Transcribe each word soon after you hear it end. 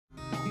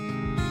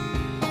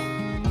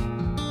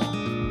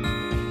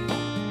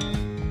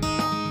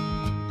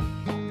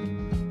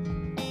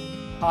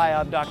Hi,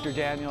 I'm Dr.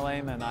 Daniel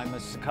Amen. I'm a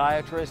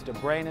psychiatrist, a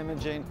brain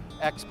imaging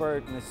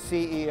expert, and the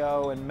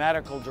CEO and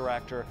medical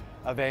director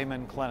of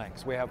Amen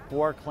Clinics. We have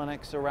 4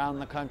 clinics around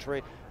the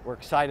country. We're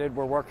excited.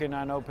 We're working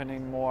on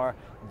opening more.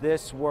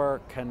 This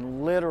work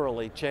can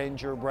literally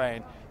change your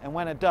brain, and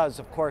when it does,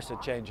 of course,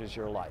 it changes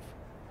your life.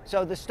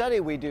 So the study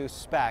we do,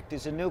 SPECT,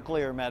 is a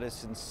nuclear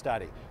medicine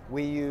study.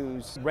 We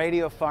use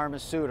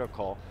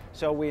radiopharmaceutical,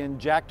 so we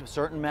inject a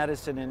certain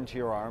medicine into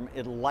your arm.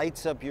 It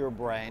lights up your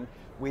brain.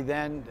 We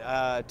then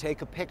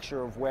take a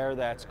picture of where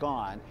that's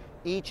gone.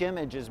 Each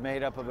image is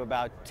made up of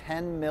about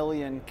 10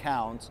 million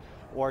counts,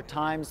 or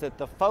times that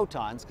the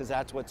photons, because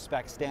that's what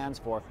SPECT stands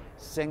for,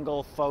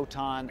 single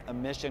photon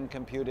emission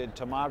computed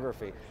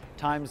tomography,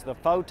 times the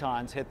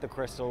photons hit the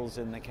crystals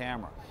in the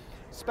camera.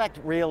 SPECT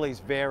really is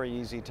very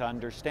easy to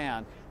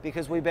understand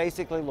because we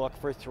basically look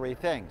for 3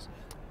 things: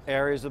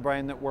 areas of the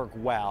brain that work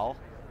well,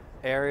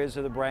 areas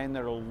of the brain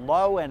that are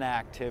low in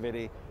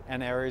activity,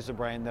 and areas of the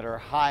brain that are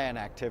high in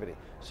activity.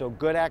 So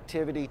good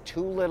activity,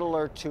 too little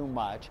or too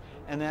much,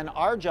 and then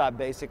our job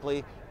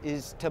basically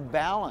is to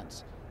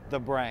balance the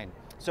brain.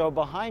 So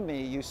behind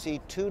me you see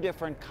 2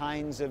 different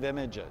kinds of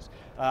images.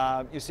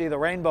 You see the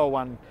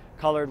rainbow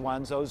colored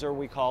ones, those are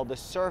we call the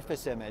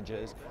surface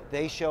images.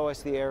 They show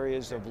us the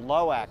areas of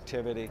low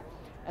activity.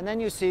 And then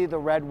you see the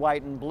red,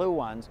 white, and blue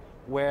ones,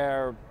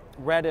 where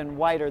red and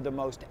white are the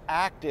most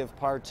active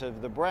parts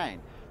of the brain.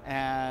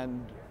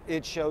 And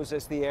it shows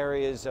us the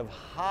areas of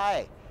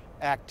high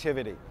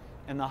activity.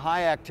 And the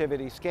high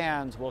activity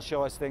scans will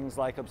show us things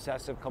like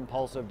obsessive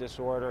compulsive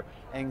disorder,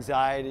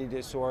 anxiety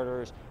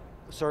disorders,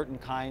 certain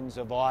kinds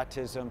of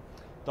autism.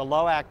 The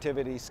low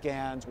activity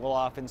scans we'll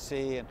often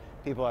see in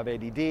people who have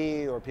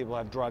ADD or people who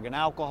have drug and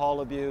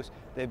alcohol abuse.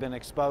 They've been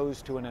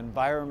exposed to an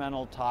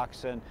environmental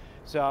toxin.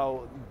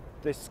 So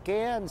the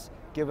scans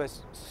give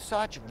us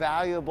such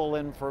valuable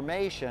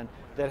information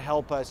that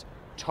help us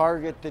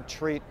target the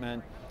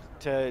treatment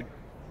to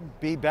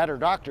be better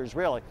doctors,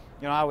 really.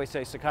 You know, I always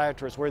say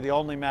psychiatrists, we're the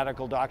only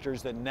medical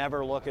doctors that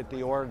never look at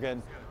the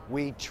organ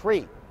we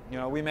treat. You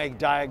know, we make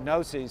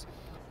diagnoses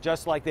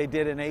just like they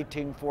did in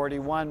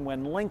 1841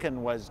 when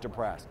Lincoln was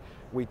depressed.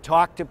 We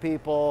talk to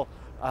people,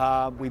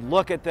 we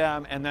look at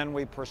them, and then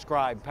we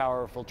prescribe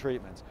powerful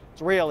treatments.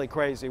 It's really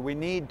crazy. We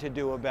need to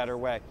do a better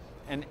way.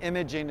 And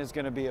imaging is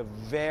going to be a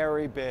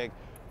very big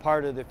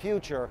part of the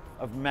future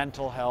of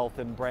mental health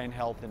and brain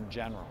health in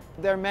general.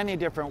 There are many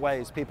different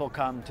ways people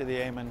come to the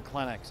Amen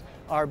Clinics.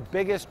 Our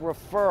biggest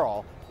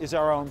referral is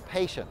our own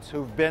patients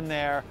who've been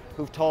there,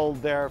 who've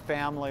told their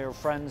family or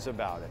friends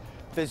about it.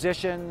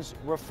 Physicians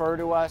refer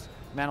to us,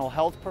 mental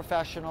health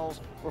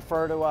professionals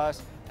refer to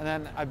us, and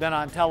then I've been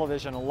on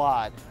television a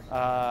lot.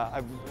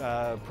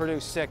 I've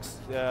produced 6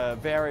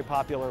 very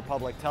popular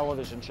public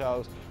television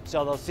shows,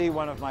 so they'll see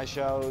one of my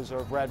shows or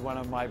have read one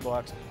of my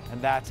books,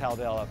 and that's how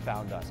they'll have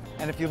found us.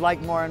 And if you'd like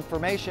more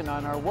information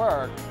on our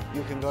work,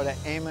 you can go to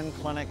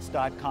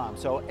amenclinics.com.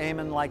 So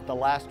Amen like the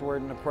last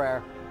word in a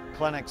prayer,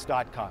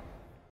 clinics.com.